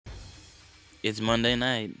It's Monday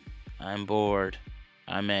night. I'm bored.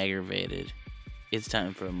 I'm aggravated. It's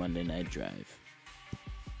time for a Monday night drive.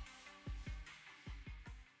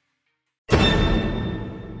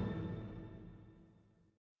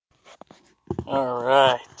 All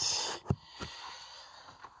right.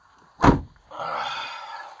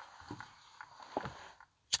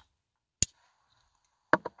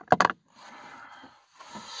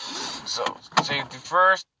 So, safety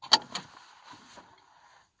first.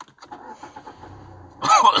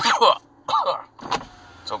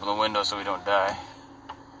 Let's open the window so we don't die.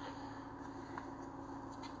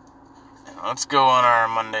 And let's go on our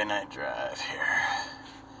Monday night drive here.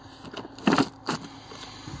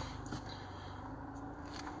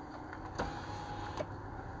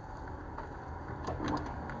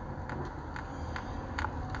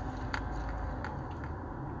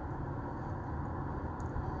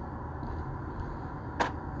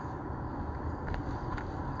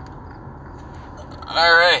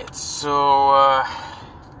 Alright, so,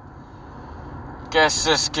 guess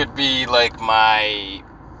this could be like my,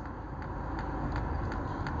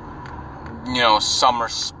 summer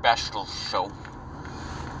special show.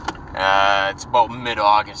 It's about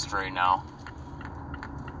mid-August right now.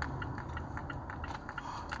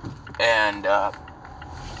 And,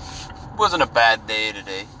 wasn't a bad day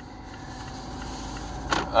today.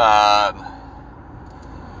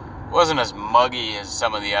 Wasn't as muggy as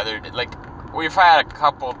some of the other days. Like, we've had a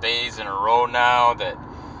couple days in a row now that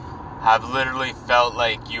have literally felt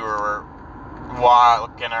like you were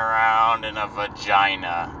walking around in a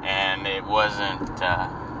vagina, and it wasn't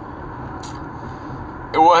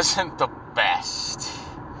the best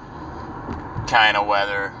kind of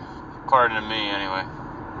weather, according to me anyway.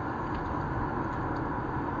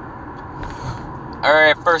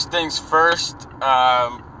 Alright, first things first,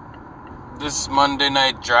 this Monday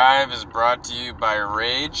night drive is brought to you by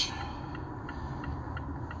Rage.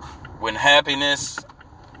 When happiness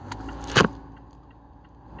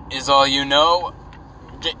is all you know,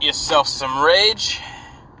 get yourself some Rage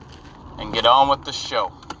and get on with the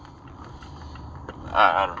show.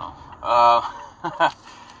 I don't know.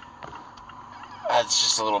 That's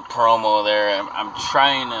just a little promo there. I'm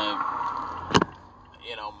trying to,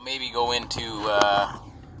 maybe go into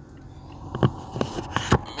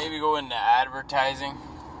advertising.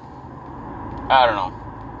 I don't know.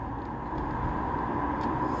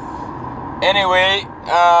 Anyway,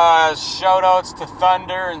 shout outs to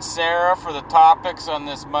Thunder and Sarah for the topics on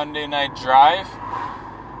this Monday night drive.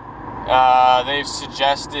 They've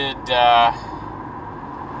suggested a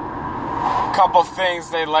couple things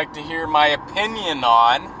they'd like to hear my opinion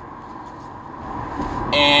on.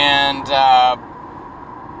 And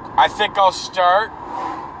I think I'll start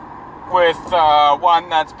with one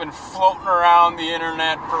that's been floating around the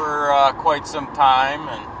internet for quite some time,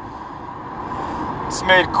 and it's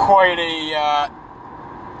made quite a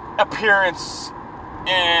appearance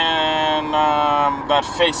in that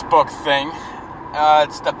Facebook thing.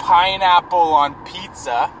 It's the pineapple on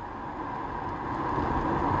pizza.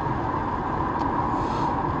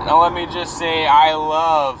 Now let me just say, I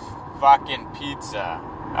love fucking pizza.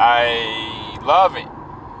 I love it.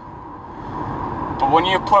 But when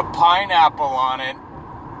you put pineapple on it,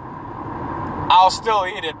 I'll still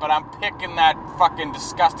eat it, but I'm picking that fucking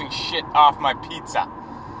disgusting shit off my pizza.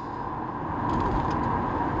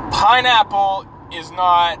 Pineapple is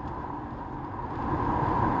not...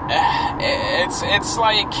 It's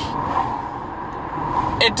like...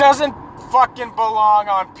 It doesn't fucking belong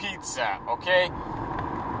on pizza, okay?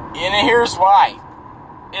 And here's why.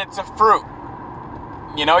 It's a fruit.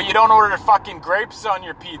 You don't order fucking grapes on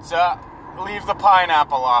your pizza. Leave the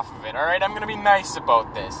pineapple off of it, alright? I'm gonna be nice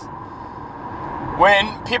about this.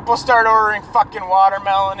 When people start ordering fucking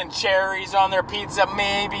watermelon and cherries on their pizza,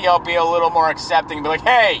 maybe I'll be a little more accepting. Be like,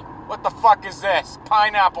 hey, what the fuck is this?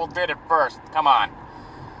 Pineapple did it first. Come on.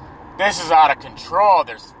 This is out of control.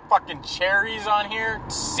 There's fucking cherries on here?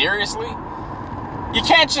 Seriously? You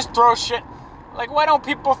can't just throw shit. Like, why don't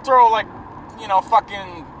people throw,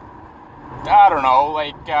 fucking... I don't know,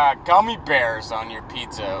 gummy bears on your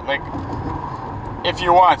pizza. Like, if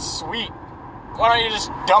you want sweet, why don't you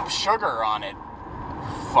just dump sugar on it?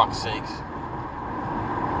 Fuck's sakes.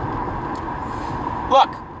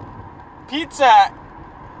 Look, pizza,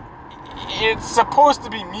 it's supposed to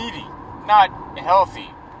be meaty, not healthy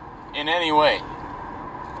in any way.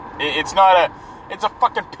 It's a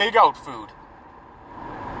fucking pig out food.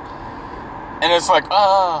 And it's like,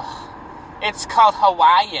 it's called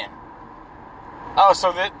Hawaiian. Oh,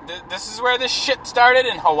 so this is where this shit started,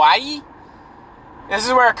 in Hawaii? This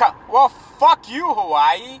is where well, fuck you,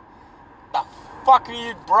 Hawaii. The fuck are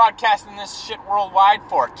you broadcasting this shit worldwide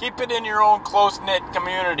for? Keep it in your own close-knit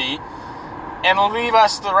community and leave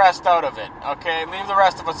us the rest out of it, okay? Leave the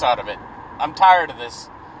rest of us out of it. I'm tired of this.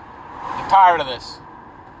 I'm tired of this.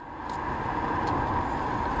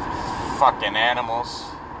 Fucking animals.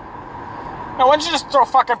 Now, why don't you just throw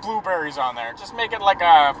fucking blueberries on there? Just make it like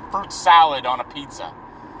a fruit salad on a pizza.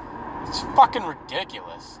 It's fucking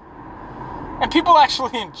ridiculous. And people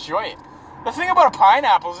actually enjoy it. The thing about a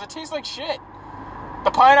pineapple is it tastes like shit.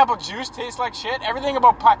 The pineapple juice tastes like shit. Everything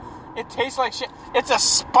about it tastes like shit. It's a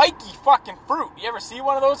spiky fucking fruit. You ever see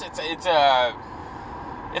one of those? It's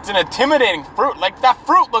an intimidating fruit. Like, that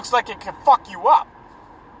fruit looks like it could fuck you up.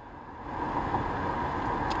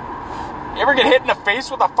 You ever get hit in the face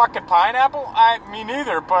with a fucking pineapple? Me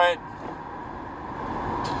neither, but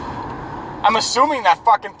I'm assuming that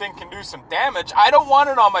fucking thing can do some damage. I don't want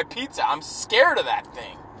it on my pizza. I'm scared of that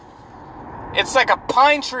thing. It's like a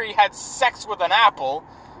pine tree had sex with an apple,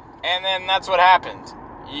 and then that's what happened.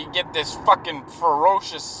 You get this fucking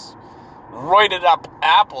ferocious, roided up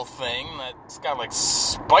apple thing that's got like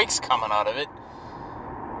spikes coming out of it.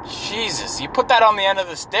 Jesus, you put that on the end of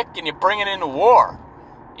the stick and you bring it into war.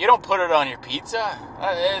 You don't put it on your pizza.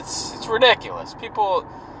 It's ridiculous. People,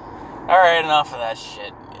 alright, enough of that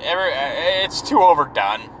shit. It's too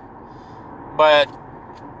overdone. But,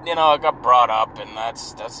 you know, it got brought up, and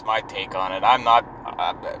that's my take on it. I'm not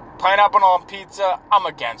pineapple on pizza. I'm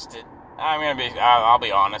against it. I'll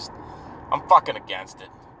be honest. I'm fucking against it.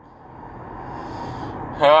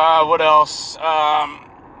 What else?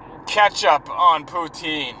 Ketchup on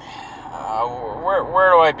poutine.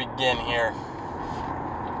 Where do I begin here?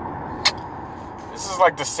 This is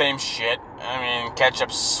like the same shit. I mean,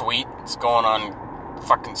 ketchup's sweet. It's going on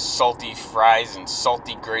fucking salty fries and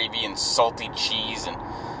salty gravy and salty cheese, and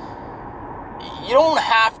you don't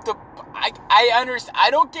have to. I understand.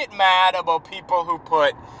 I don't get mad about people who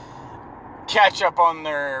put ketchup on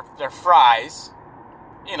their fries.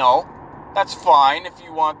 You know, that's fine if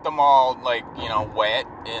you want them all, like, you know, wet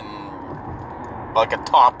and like a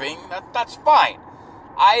topping. That's fine.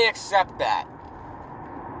 I accept that.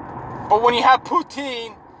 But when you have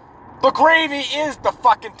poutine, the gravy is the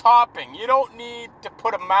fucking topping. You don't need to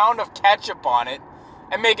put a mound of ketchup on it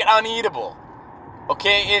and make it uneatable.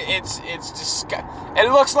 Okay, it's disgusting.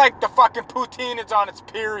 It looks like the fucking poutine is on its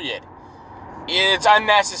period. It's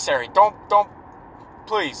unnecessary.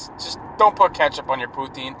 Please, just don't put ketchup on your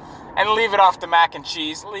poutine, and leave it off the mac and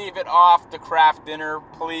cheese. Leave it off the Kraft Dinner,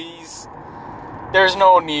 please. There's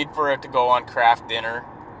no need for it to go on Kraft Dinner.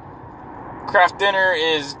 Kraft Dinner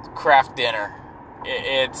is Kraft Dinner.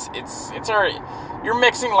 It's already, you're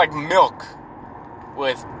mixing like milk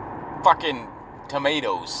with fucking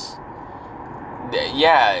tomatoes.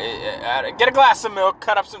 Yeah, get a glass of milk,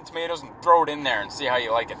 cut up some tomatoes, and throw it in there and see how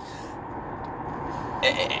you like it.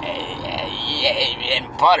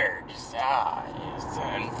 And butter,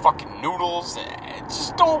 and fucking noodles.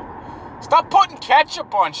 Just don't stop putting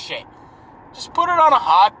ketchup on shit. Just put it on a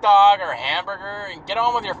hot dog or a hamburger and get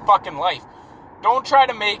on with your fucking life. Don't try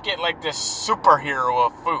to make it like this superhero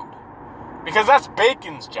of food, because that's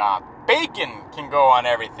bacon's job. Bacon can go on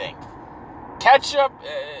everything. Ketchup,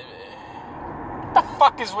 what the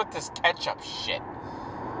fuck is with this ketchup shit?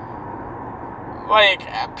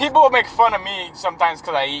 Like, people make fun of me sometimes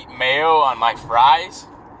because I eat mayo on my fries.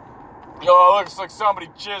 Yo, it looks like somebody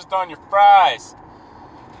jizzed on your fries.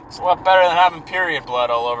 It's a lot better than having period blood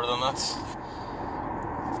all over them.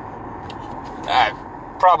 That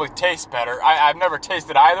probably tastes better. I've never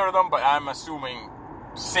tasted either of them, but I'm assuming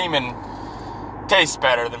semen tastes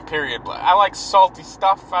better than period blood. I like salty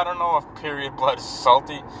stuff. I don't know if period blood is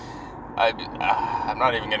salty. I'm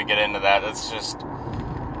not even going to get into that. That's just...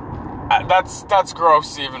 That's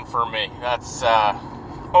gross even for me. That's,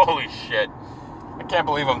 holy shit. I can't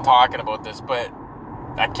believe I'm talking about this, but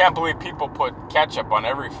I can't believe people put ketchup on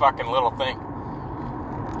every fucking little thing.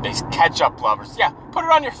 These ketchup lovers. Yeah, put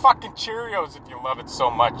it on your fucking Cheerios if you love it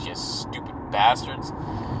so much, you stupid bastards.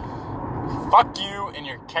 Fuck you and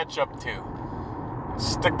your ketchup too.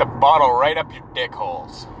 Stick the bottle right up your dick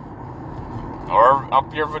holes. Or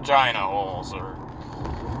up your vagina holes, or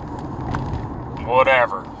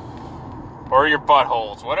whatever. Or your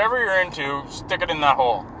buttholes. Whatever you're into, stick it in that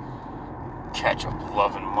hole.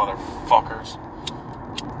 Ketchup-loving motherfuckers.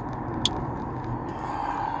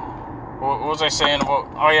 What was I saying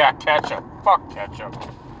about... Oh, yeah, ketchup. Fuck ketchup.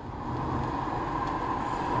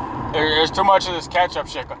 There's too much of this ketchup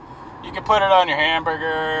shit. You can put it on your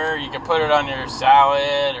hamburger, you can put it on your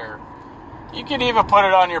salad, or... You can even put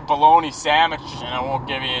it on your bologna sandwich, and I won't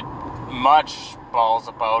give you much balls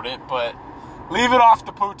about it, but leave it off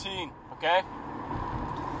the poutine. Okay?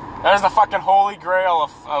 There's the fucking holy grail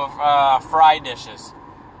of fry dishes.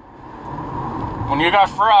 When you got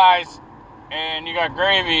fries, and you got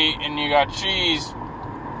gravy, and you got cheese,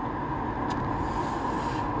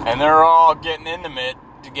 and they're all getting intimate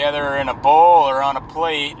together in a bowl or on a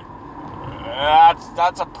plate,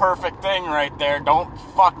 that's a perfect thing right there. Don't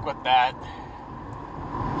fuck with that.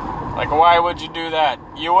 Like, why would you do that?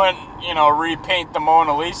 You wouldn't, repaint the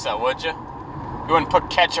Mona Lisa, would you? You wouldn't put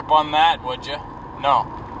ketchup on that, would you? No.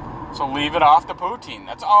 So leave it off the poutine.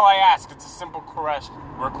 That's all I ask. It's a simple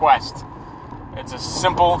request. It's a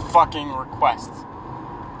simple fucking request.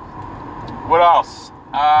 What else?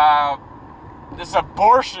 This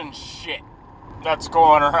abortion shit that's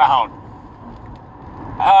going around.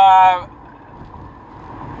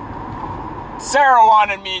 Sarah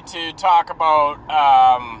wanted me to talk about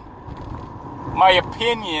my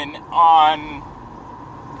opinion on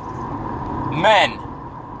men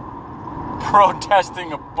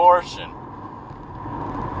protesting abortion.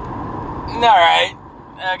 Alright,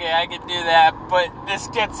 okay, I could do that, but this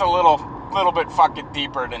gets a little bit fucking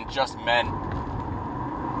deeper than just men.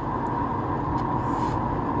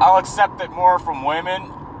 I'll accept it more from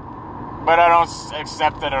women, but I don't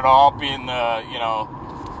accept it at all, being the,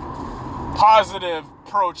 positive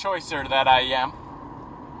pro-choicer that I am.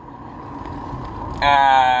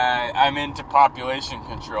 I'm into population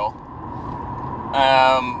control.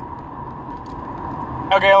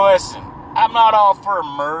 Okay, listen. I'm not all for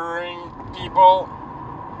murdering people.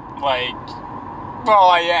 I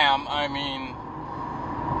am. I mean,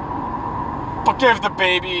 but give the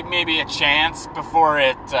baby maybe a chance before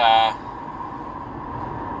it,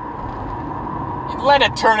 let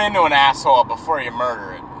it turn into an asshole before you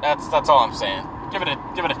murder it. That's all I'm saying. Give it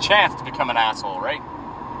a chance to become an asshole, right?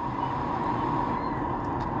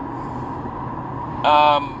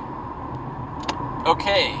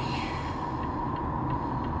 Okay.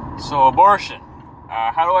 So abortion.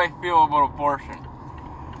 How do I feel about abortion?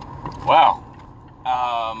 Well,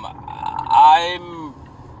 I'm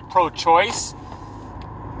pro-choice,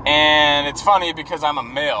 and it's funny because I'm a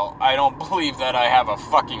male. I don't believe that I have a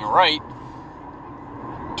fucking right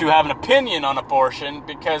to have an opinion on abortion,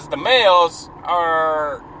 because the males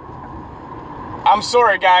are... I'm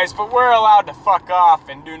sorry, guys, but we're allowed to fuck off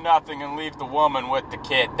and do nothing and leave the woman with the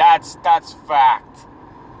kid. That's fact.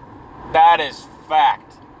 That is fact.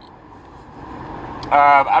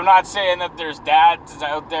 I'm not saying that there's dads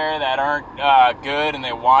out there that aren't good and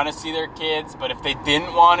they want to see their kids, but if they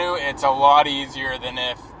didn't want to, it's a lot easier than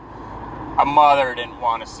if a mother didn't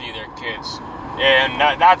want to see their kids. And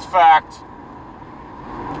that's fact.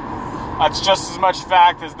 That's just as much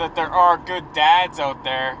fact as that there are good dads out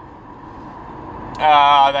there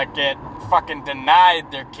that get fucking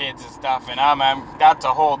denied their kids and stuff, and that's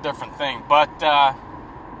a whole different thing. But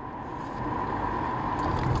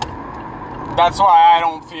that's why I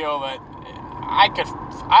don't feel that I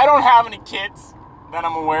don't have any kids that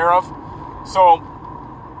I'm aware of. So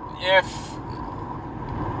if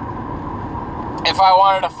I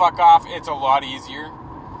wanted to fuck off, it's a lot easier.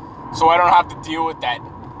 So I don't have to deal with that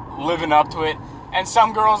living up to it. And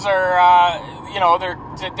some girls are,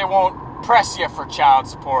 they won't press you for child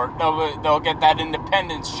support. They'll get that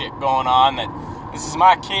independence shit going on, that this is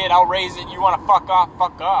my kid, I'll raise it, you want to fuck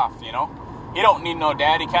off, you know? You don't need no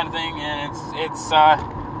daddy kind of thing, and it's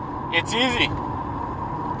easy.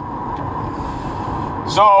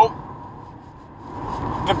 So,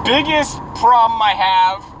 the biggest problem I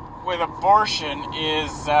have with abortion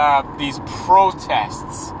is these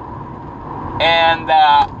protests. And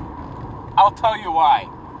I'll tell you why.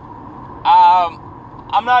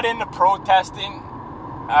 I'm not into protesting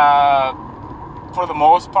for the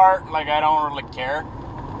most part. Like, I don't really care.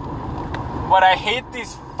 But I hate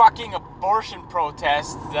these fucking abortion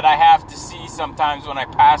protests that I have to see sometimes when I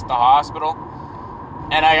pass the hospital.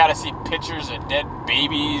 And I gotta see pictures of dead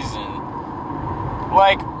babies and...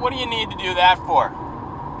 Like, what do you need to do that for?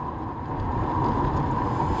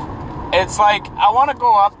 It's like, I want to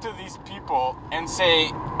go up to these people and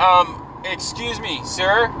say, excuse me,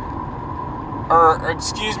 sir? Or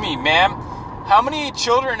excuse me, ma'am? How many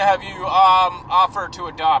children have you offered to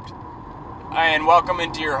adopt and welcome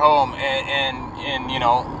into your home? And you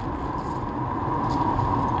know,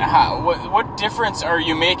 what difference are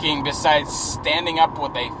you making besides standing up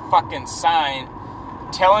with a fucking sign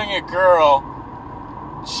telling a girl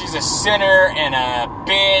she's a sinner and a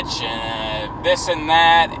bitch and this and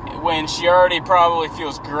that, when she already probably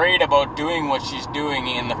feels great about doing what she's doing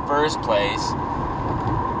in the first place?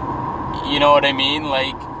 You know what I mean?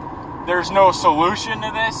 Like, there's no solution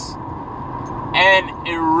to this. And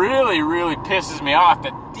it really, really pisses me off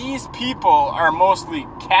that these people are mostly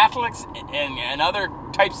Catholics and other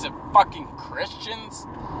types of fucking Christians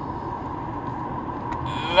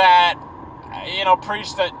that,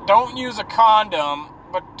 preach that don't use a condom,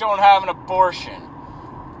 but don't have an abortion.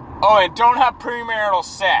 Oh, and don't have premarital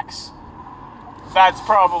sex. That's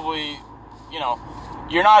probably, you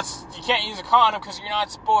can't use a condom because you're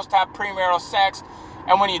not supposed to have premarital sex.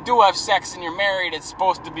 And when you do have sex and you're married, it's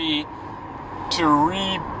supposed to be to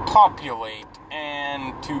repopulate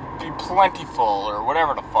and to be plentiful or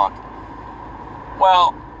whatever the fuck.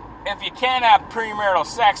 Well, if you can't have premarital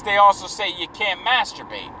sex, they also say you can't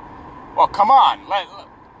masturbate. Well, come on.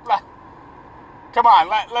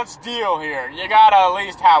 Let's deal here. You gotta at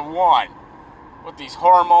least have one. With these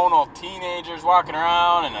hormonal teenagers walking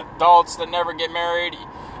around and adults that never get married,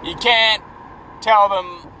 you can't tell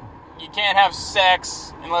them you can't have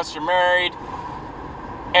sex unless you're married,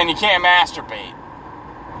 and you can't masturbate.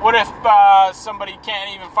 What if somebody can't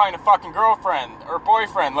even find a fucking girlfriend or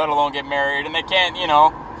boyfriend, let alone get married, and they can't,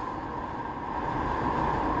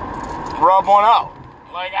 rub one out?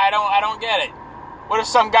 Like, I don't get it. What if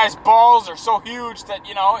some guy's balls are so huge that,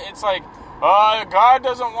 it's like, God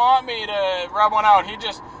doesn't want me to rub one out. He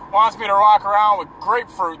just wants me to walk around with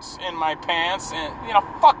grapefruits in my pants, and,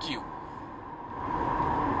 fuck you.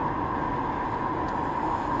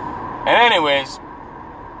 And anyways,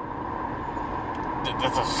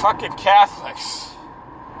 the fucking Catholics.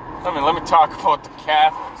 Let me talk about the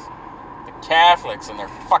Catholics. The Catholics and their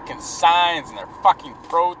fucking signs and their fucking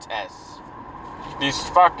protests. These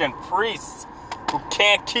fucking priests who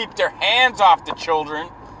can't keep their hands off the children,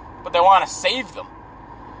 but they want to save them.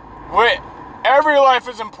 Every life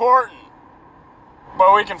is important,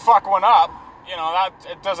 but we can fuck one up. That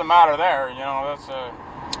it doesn't matter there. That's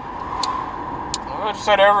I just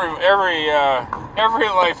said every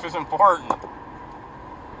life is important.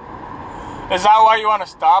 Is that why you want to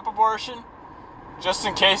stop abortion? Just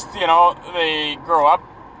in case, they grow up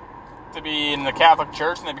to be in the Catholic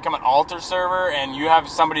Church and they become an altar server and you have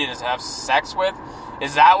somebody to have sex with?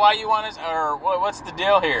 Is that why you want to, or what's the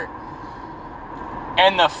deal here?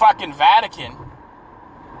 And the fucking Vatican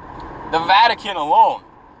alone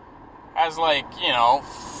has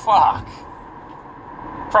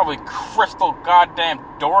probably crystal goddamn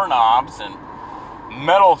doorknobs and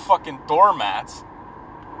metal fucking doormats.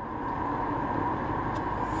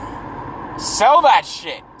 Sell that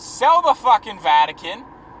shit. Sell the fucking Vatican.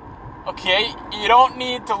 Okay? You don't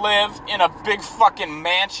need to live in a big fucking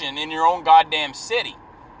mansion in your own goddamn city.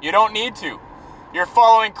 You don't need to. You're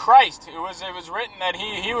following Christ. It was written that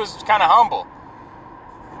he was kind of humble.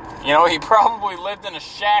 He probably lived in a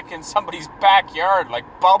shack in somebody's backyard, like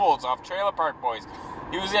Bubbles off Trailer Park Boys.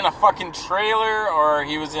 He was in a fucking trailer, or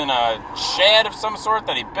he was in a shed of some sort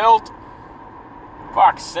that he built.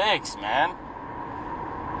 Fuck's sakes, man.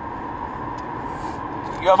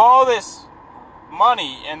 You have all this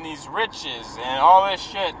money and these riches and all this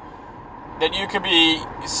shit that you could be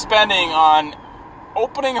spending on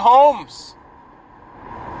opening homes,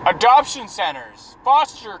 adoption centers,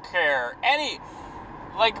 foster care,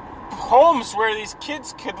 homes where these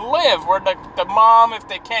kids could live, where the mom, if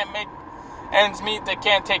they can't make ends meet, they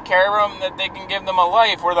can't take care of them, that they can give them a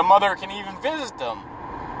life, where the mother can even visit them,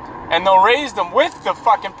 and they'll raise them with the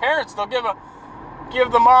fucking parents. They'll give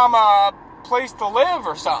the mom a place to live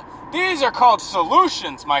or something. These are called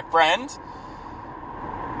solutions, my friends.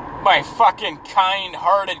 My fucking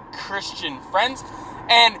kind-hearted Christian friends.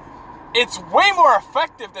 And it's way more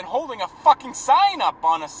effective than holding a fucking sign up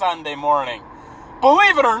on a Sunday morning.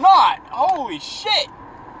 Believe it or not. Holy shit.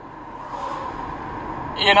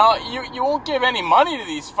 You won't give any money to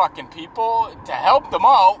these fucking people to help them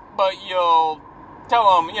out, but you'll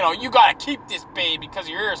tell them, you gotta keep this baby because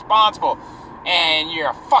you're irresponsible and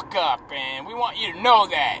you're a fuck up, and we want you to know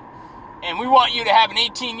that, and we want you to have an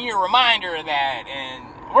 18-year reminder of that, and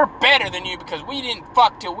we're better than you because we didn't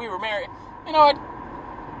fuck till we were married. You know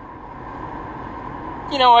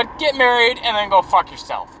what? Get married and then go fuck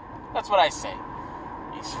yourself. That's what I say.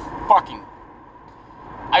 He's fucking...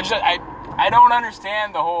 I don't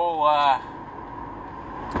understand the whole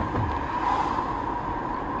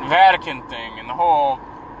Vatican thing and the whole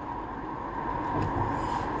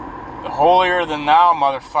holier than thou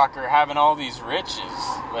motherfucker having all these riches.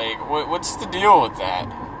 What's the deal with that?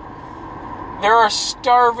 There are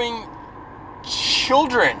starving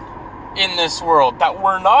children in this world that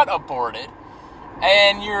were not aborted,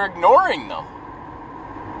 and you're ignoring them.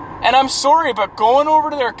 And I'm sorry, but going over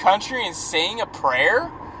to their country and saying a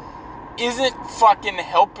prayer isn't fucking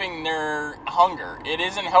helping their hunger. It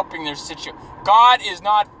isn't helping their situation. God is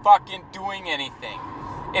not fucking doing anything.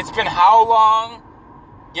 It's been how long?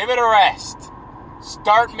 Give it a rest.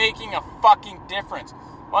 Start making a fucking difference.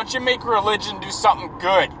 Why don't you make religion do something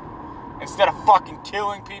good? Instead of fucking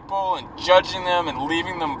killing people and judging them and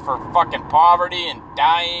leaving them for fucking poverty and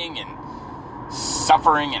dying and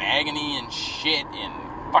suffering and agony and shit and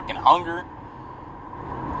fucking hunger.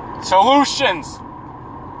 Solutions!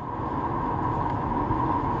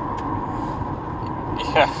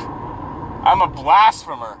 Yeah. I'm a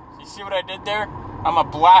blasphemer. You see what I did there?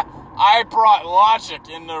 I brought logic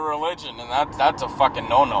into religion, and that's a fucking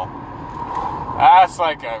no-no. That's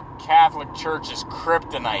like a Catholic Church's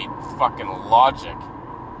kryptonite fucking logic.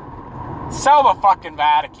 Sell the fucking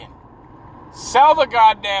Vatican. Sell the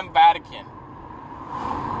goddamn Vatican.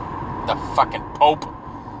 The fucking Pope.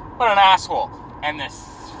 What an asshole. And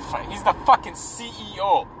he's the fucking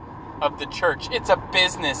CEO of the church. It's a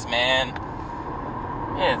business, man.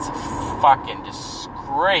 It's a fucking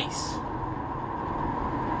disgrace.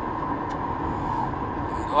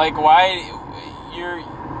 Like, why?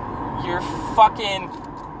 You're fucking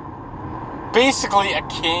basically a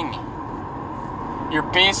king. You're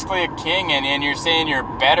basically a king, and you're saying you're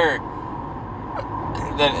better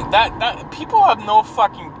than that. People have no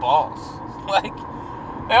fucking balls. Like,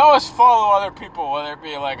 they always follow other people, whether it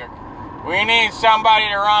be like we need somebody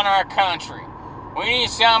to run our country. We need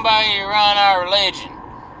somebody to run our religion.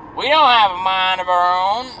 We don't have a mind of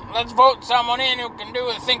our own. Let's vote someone in who can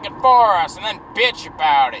do the thinking for us and then bitch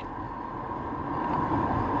about it.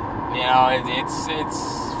 You know, it's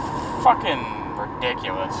fucking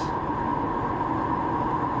ridiculous.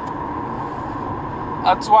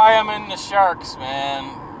 That's why I'm in the Sharks,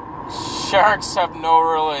 man. Sharks have no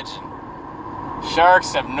religion.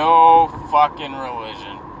 Sharks have no fucking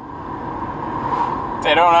religion.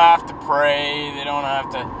 They don't have to pray. They don't have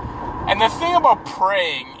to... And the thing about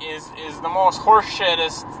praying is the most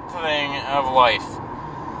horseshittest thing of life.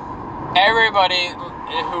 Everybody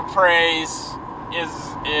who prays is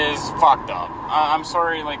fucked up. I'm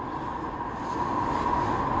sorry, like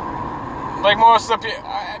most of the people...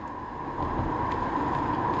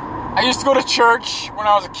 I used to go to church when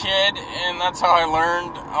I was a kid, and that's how I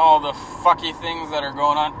learned all the fucky things that are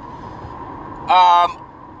going on.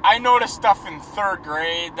 I noticed stuff in 3rd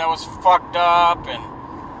grade that was fucked up, and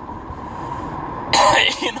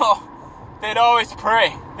you know, they'd always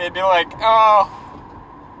pray. They'd be like, oh,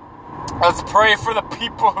 let's pray for the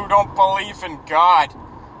people who don't believe in God,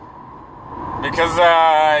 because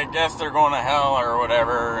I guess they're going to hell or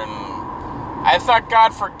whatever. And I thought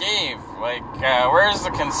God forgave. Like, where's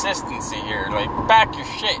the consistency here? Like, back your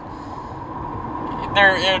shit.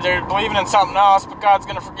 They're believing in something else, but God's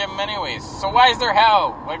gonna forgive them anyways. So why is there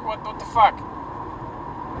hell? Like, what the fuck?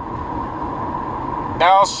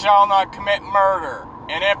 Thou shalt not commit murder.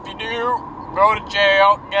 And if you do, go to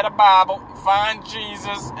jail, get a Bible, find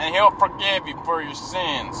Jesus, and he'll forgive you for your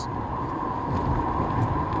sins.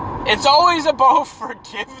 It's always about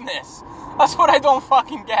forgiveness. That's what I don't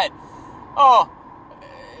fucking get. Oh,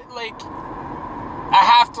 like, I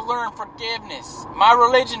have to learn forgiveness. My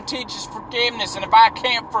religion teaches forgiveness, and if I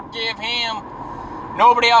can't forgive him,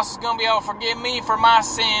 nobody else is going to be able to forgive me for my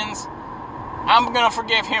sins. I'm going to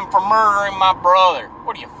forgive him for murdering my brother.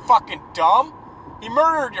 What are you, fucking dumb? He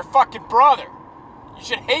murdered your fucking brother. You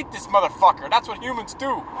should hate this motherfucker. That's what humans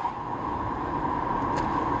do.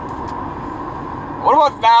 What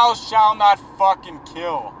about thou shalt not fucking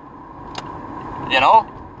kill? You know?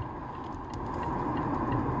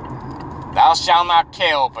 Thou shalt not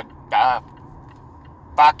kill, but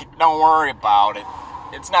fuck it, don't worry about it.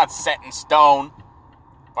 It's not set in stone.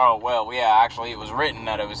 Oh, well, yeah, actually, it was written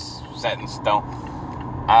that it was set in stone.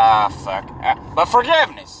 Fuck. But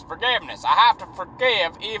forgiveness. I have to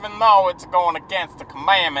forgive even though it's going against the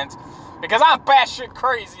commandments, because I'm batshit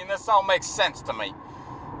crazy and this all makes sense to me.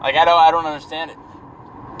 Like, I don't understand it.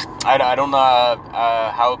 I don't know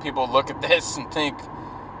how people look at this and think,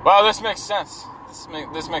 well, this makes sense. This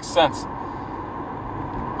makes sense.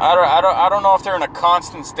 I don't know if they're in a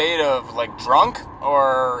constant state of, like, drunk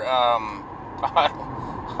or I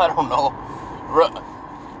don't know.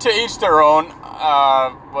 To each their own,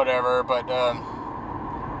 whatever. But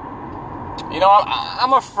you know,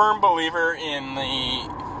 I'm a firm believer in the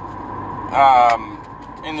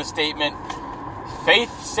statement,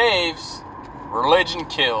 faith saves, religion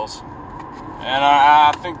kills, and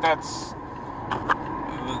I think that's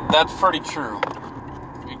pretty true,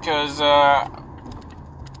 because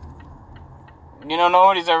you know,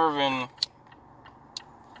 nobody's ever been,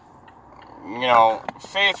 you know,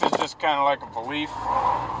 faith is just kind of like a belief.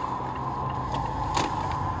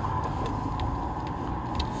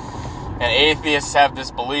 And atheists have this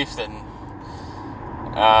belief that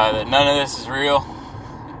none of this is real,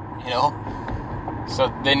 you know. So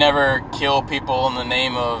they never kill people in the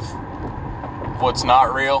name of what's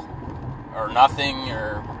not real, or nothing,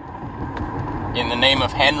 or in the name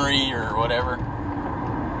of Henry, or whatever.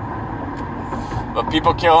 But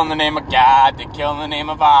people kill in the name of God, they kill in the name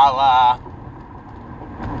of Allah,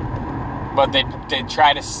 but they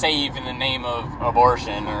try to save in the name of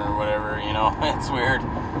abortion, or whatever, you know. It's weird.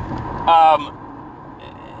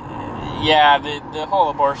 Yeah, the whole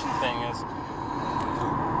abortion thing is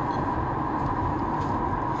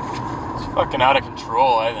it's fucking out of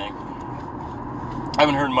control, I think. I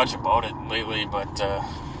haven't heard much about it lately, but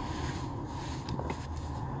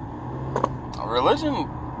religion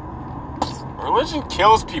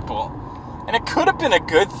kills people, and it could have been a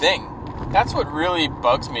good thing. That's what really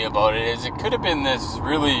bugs me about it, is it could have been this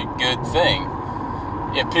really good thing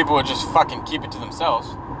if people would just fucking keep it to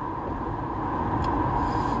themselves.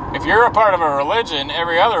 If you're a part of a religion,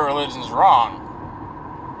 every other religion's wrong.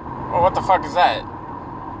 Well, what the fuck is that?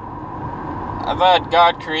 I thought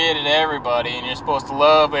God created everybody and you're supposed to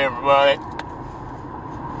love everybody.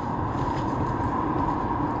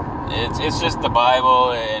 It's just the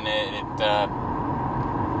Bible, and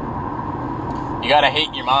you gotta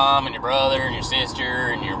hate your mom and your brother and your sister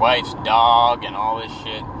and your wife's dog and all this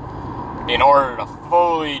shit in order to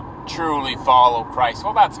fully, truly follow Christ.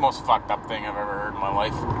 Well, that's the most fucked up thing I've ever heard in my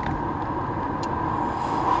life.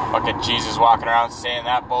 Fucking Jesus walking around saying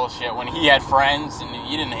that bullshit when he had friends and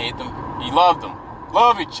he didn't hate them. He loved them.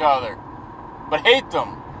 Love each other. But hate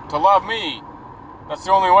them to love me. That's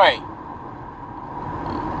the only way.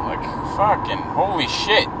 Like, fucking holy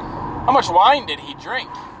shit. How much wine did he drink?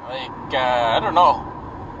 Like, I don't know.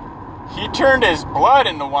 He turned his blood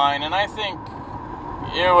into wine, and I think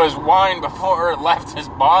it was wine before it left his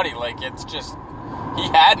body. Like, it's just, he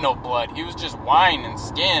had no blood. He was just wine and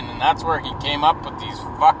skin, and that's where he came up with these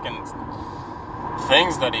fucking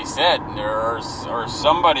things that he said. Or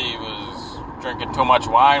somebody was drinking too much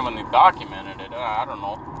wine when they documented it. I don't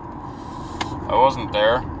know. I wasn't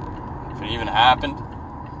there, if it even happened.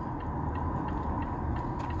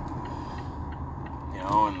 You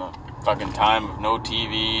know, in the fucking time of no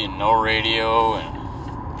TV and no radio, and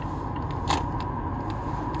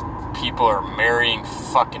people are marrying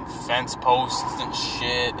fucking fence posts and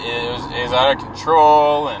shit. It was out of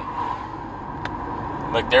control, and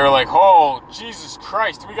like they were like, oh, Jesus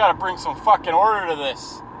Christ, we gotta bring some fucking order to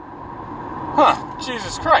this. Huh,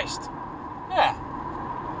 Jesus Christ. Yeah.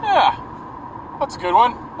 That's a good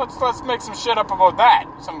one. Let's make some shit up about that.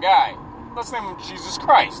 Some guy. Let's name him Jesus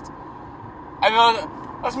Christ. And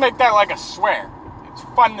let's make that like a swear. It's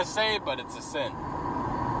fun to say, but it's a sin.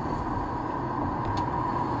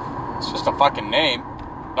 It's just a fucking name.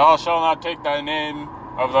 Thou shalt not take thy name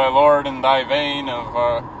of thy Lord in thy vain of,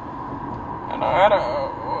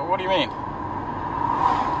 what do you mean?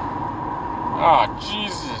 Oh,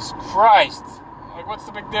 Jesus Christ. Like, what's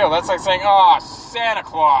the big deal? That's like saying, oh, Santa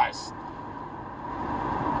Claus.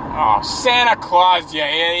 Oh, Santa Claus, you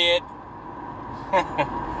idiot.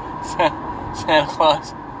 Santa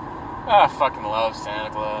Claus. I fucking love Santa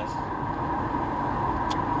Claus.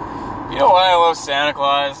 You know why I love Santa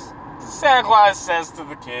Claus? Santa Claus says to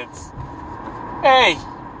the kids, hey,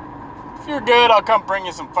 if you're good, I'll come bring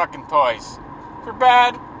you some fucking toys. If you're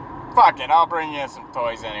bad, fuck it, I'll bring you some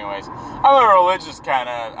toys anyways. I'm a religious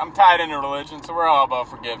I'm tied into religion, so we're all about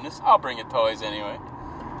forgiveness. I'll bring you toys anyway.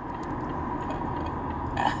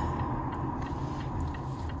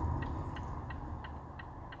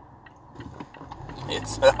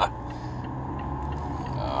 It's,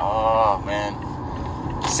 oh man.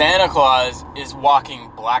 Santa Claus is walking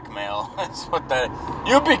blackmail. That's what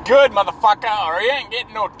you be good, motherfucker, or you ain't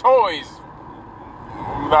getting no toys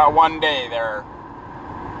that one day there.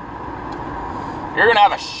 You're gonna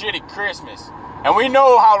have a shitty Christmas. And we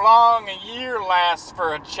know how long a year lasts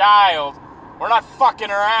for a child. We're not fucking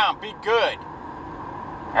around. Be good.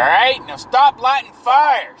 Alright? Now stop lighting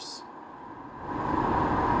fires.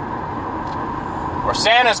 Or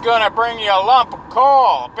Santa's gonna bring you a lump of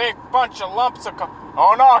coal. A big bunch of lumps of coal.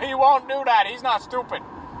 Oh no, he won't do that. He's not stupid.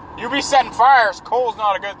 You be setting fires. Coal's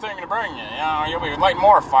not a good thing to bring you. You know, you'll be lighting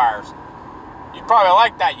more fires. You'd probably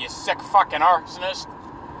like that, you sick fucking arsonist.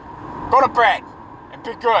 Go to bed and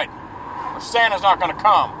be good, or Santa's not gonna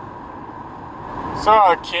come. So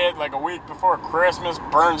a kid, like a week before Christmas,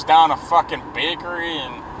 burns down a fucking bakery,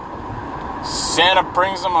 and Santa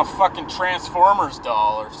brings him a fucking Transformers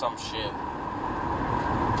doll or some shit.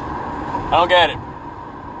 I don't get it.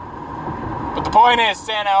 But the point is,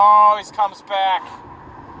 Santa always comes back.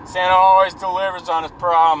 Santa always delivers on his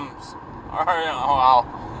problems. Or,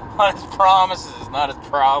 on his promises, not his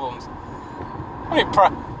problems.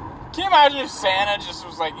 Can you imagine if Santa just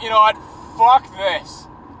was like, you know what, fuck this.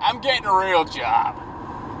 I'm getting a real job.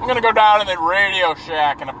 I'm gonna go down to the Radio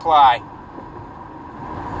Shack and apply.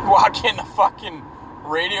 Walk in the fucking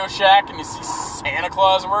Radio Shack and you see Santa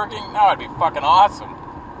Claus working? That would be fucking awesome.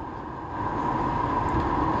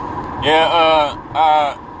 Yeah,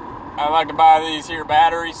 I'd like to buy these here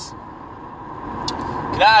batteries.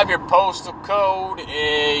 Can I have your postal code,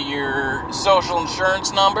 your social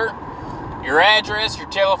insurance number, your address, your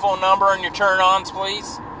telephone number, and your turn-ons,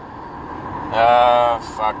 please?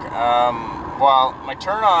 Well, my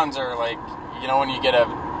turn-ons are like, you know, when you get a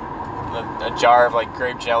jar of like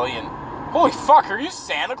grape jelly and... Holy fuck, are you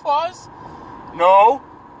Santa Claus? No.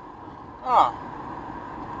 Huh.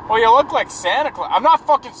 Well, you look like Santa Claus. I'm not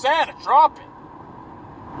fucking Santa. Drop it.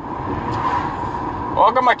 Well,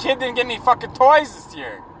 how come my kid didn't get any fucking toys this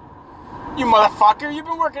year? You motherfucker, you've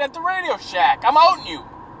been working at the Radio Shack. I'm outing you.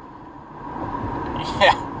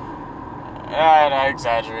 Yeah. I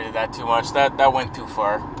exaggerated that too much. That went too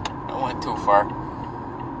far. That went too far.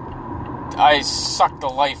 I sucked the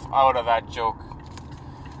life out of that joke.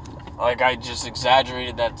 Like, I just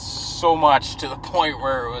exaggerated that so much to the point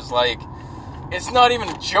where it was like, it's not even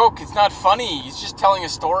a joke. It's not funny. He's just telling a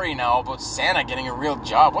story now about Santa getting a real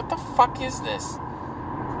job. What the fuck is this?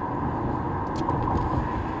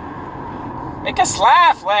 Make us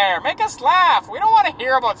laugh, Lair. Make us laugh. We don't want to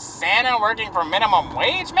hear about Santa working for minimum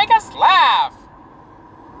wage. Make us laugh.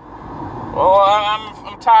 Well,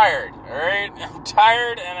 I'm tired, all right? I'm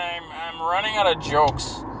tired, and I'm running out of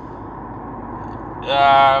jokes.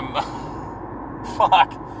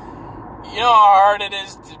 Fuck. You know how hard it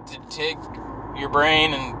is to take your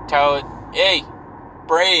brain and tell it, hey,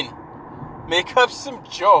 brain, make up some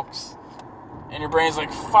jokes. And your brain's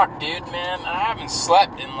like, fuck, dude, man, I haven't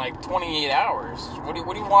slept in like 28 hours. What do you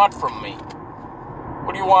want from me?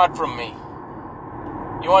 What do you want from me?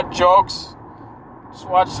 You want jokes? Just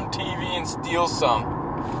watch some TV and steal some.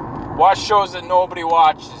 Watch shows that nobody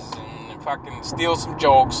watches and fucking steal some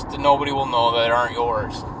jokes that nobody will know that aren't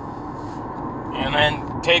yours. And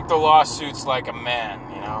then take the lawsuits like a man,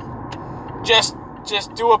 you know? Just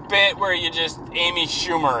do a bit where you just Amy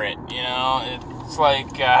Schumer it, you know? It's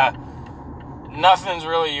like, nothing's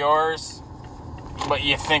really yours, but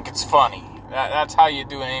you think it's funny. That's how you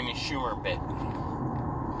do an Amy Schumer bit.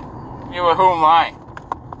 Yeah, well, who am I?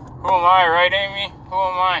 Who am I, right, Amy? Who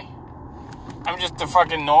am I? I'm just a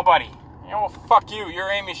fucking nobody. You know, well, fuck you. You're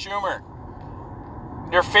Amy Schumer.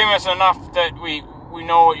 You're famous enough that we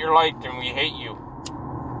know what you're like and we hate you.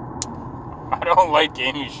 I don't like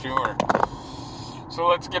Amy Schumer. So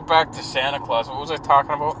let's get back to Santa Claus. What was I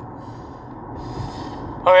talking about?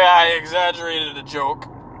 Oh yeah, I exaggerated a joke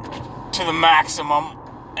to the maximum,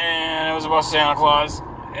 and it was about Santa Claus,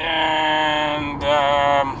 and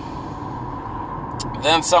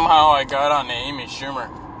then somehow I got on to Amy Schumer.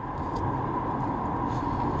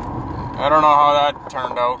 I don't know how that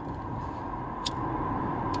turned out.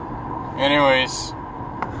 Anyways,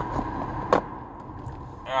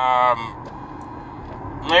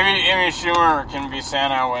 maybe Amy Schumer can be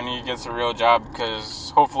Santa when he gets a real job,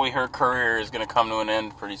 because hopefully her career is going to come to an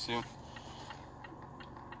end pretty soon.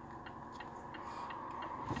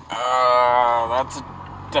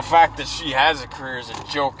 The fact that she has a career is a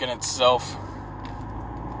joke in itself.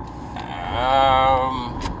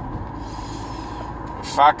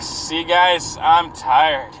 Fuck, see guys, I'm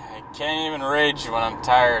tired. I can't even rage when I'm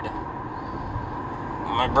tired.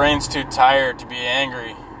 My brain's too tired to be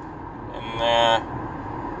angry. And,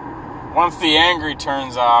 once the angry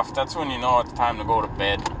turns off, that's when you know it's time to go to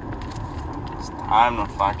bed. It's time to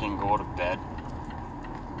fucking go to bed.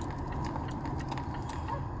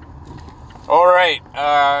 Alright,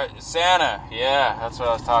 Santa. Yeah, that's what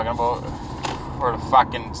I was talking about for the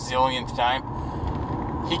fucking zillionth time.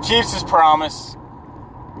 He keeps his promise.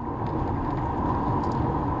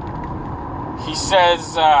 He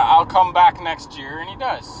says, I'll come back next year, and he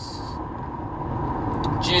does.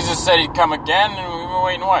 Jesus said he'd come again, and we've been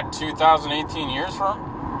waiting, what, 2018 years for him?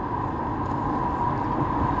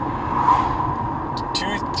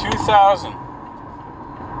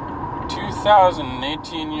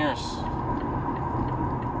 2018 years.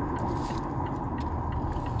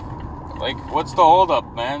 Like, what's the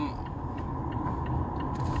holdup, man?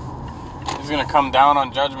 He's gonna come down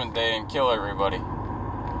on Judgment Day and kill everybody.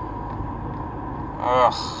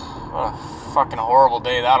 Ugh, what a fucking horrible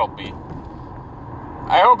day that'll be.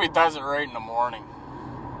 I hope he does it right in the morning.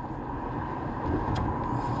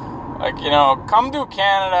 Like, you know, come to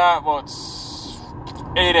Canada about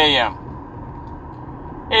 8 a.m.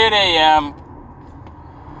 8 a.m.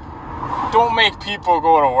 Don't make people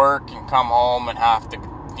go to work and come home and have to,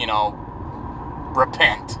 you know,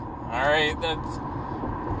 repent. Alright? That's,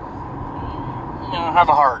 you know, have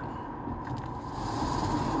a heart.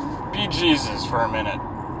 Be Jesus for a minute.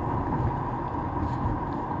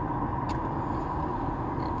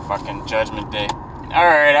 Fucking Judgment Day.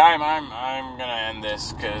 Alright, I'm gonna end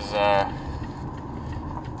this, because,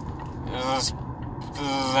 this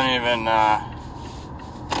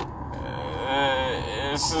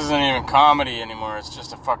isn't even comedy anymore. It's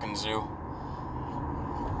just a fucking zoo.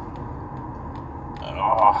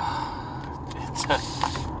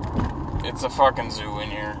 It's a fucking zoo in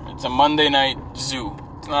here. It's a Monday night zoo.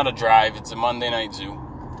 It's not a drive, it's a Monday night zoo.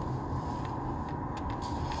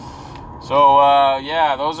 So,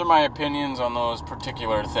 yeah, those are my opinions on those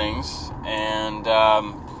particular things. And,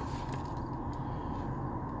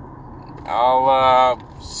 I'll,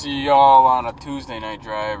 see y'all on a Tuesday night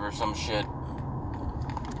drive or some shit.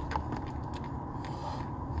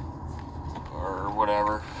 Or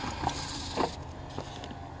whatever.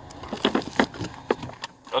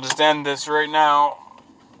 I'll just end this right now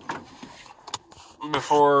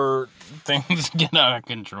before things get out of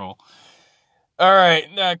control.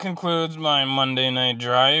 Alright, that concludes my Monday night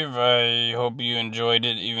drive. I hope you enjoyed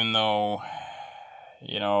it, even though,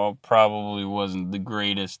 probably wasn't the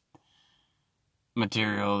greatest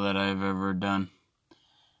material that I've ever done.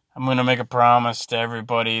 I'm going to make a promise to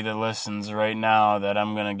everybody that listens right now that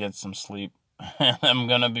I'm going to get some sleep. I'm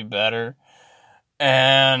going to be better.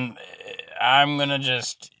 And I'm going to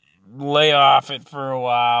just lay off it for a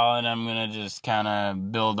while, and I'm going to just kind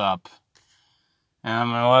of build up. And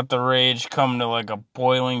I'm going to let the rage come to like a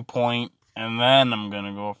boiling point, and then I'm going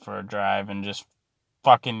to go for a drive and just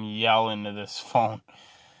fucking yell into this phone.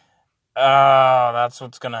 Oh, that's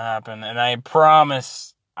what's going to happen. And I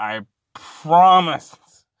promise I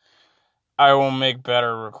will make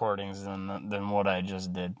better recordings than what I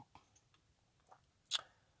just did.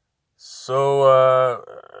 So,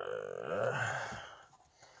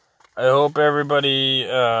 I hope everybody,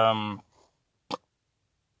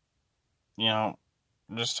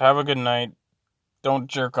 just have a good night. Don't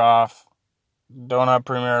jerk off. Don't have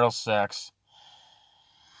premarital sex.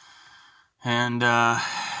 And,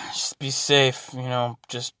 just be safe,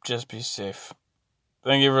 just be safe.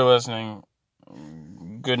 Thank you for listening.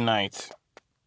 Good night.